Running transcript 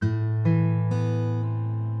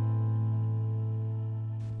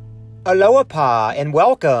Aloha and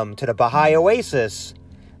welcome to the Baha'i Oasis.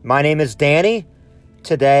 My name is Danny.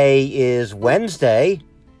 Today is Wednesday,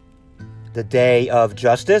 the day of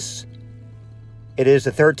justice. It is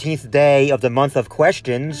the 13th day of the month of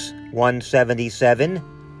questions, 177,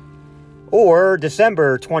 or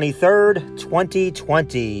December 23rd,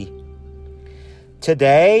 2020.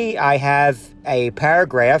 Today I have a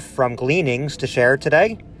paragraph from Gleanings to share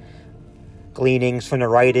today. Gleanings from the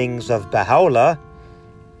writings of Baha'u'llah,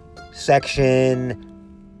 section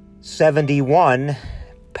 71,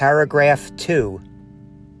 paragraph 2.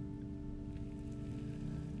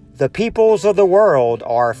 The peoples of the world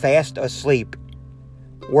are fast asleep.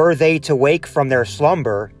 Were they to wake from their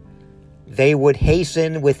slumber, they would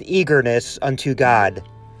hasten with eagerness unto God,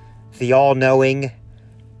 the all-knowing,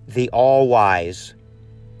 the all-wise.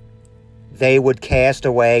 They would cast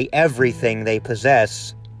away everything they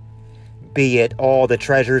possess, be it all the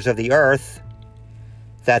treasures of the earth,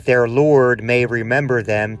 that their Lord may remember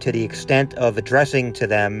them to the extent of addressing to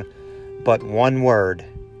them but one word.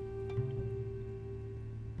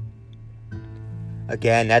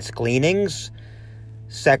 Again, that's Gleanings,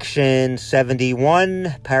 section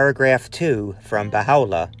 71, paragraph 2 from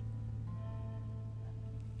Baha'u'llah.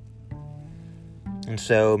 And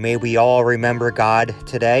so may we all remember God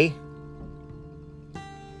today.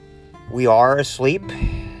 We are asleep,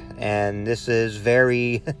 and this is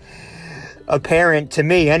very apparent to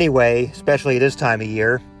me anyway, especially this time of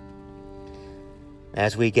year.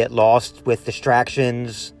 As we get lost with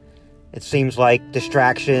distractions, it seems like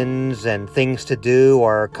distractions and things to do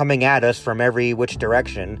are coming at us from every which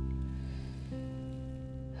direction.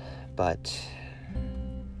 But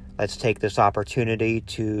let's take this opportunity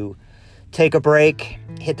to take a break,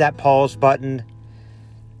 hit that pause button,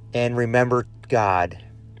 and remember God,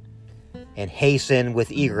 and hasten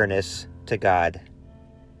with eagerness to God.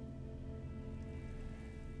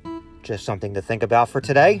 Just something to think about for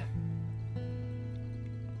today.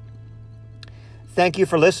 Thank you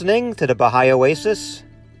for listening to the Baha'i Oasis.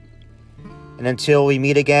 And until we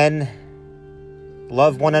meet again,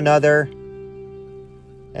 love one another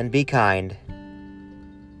and be kind.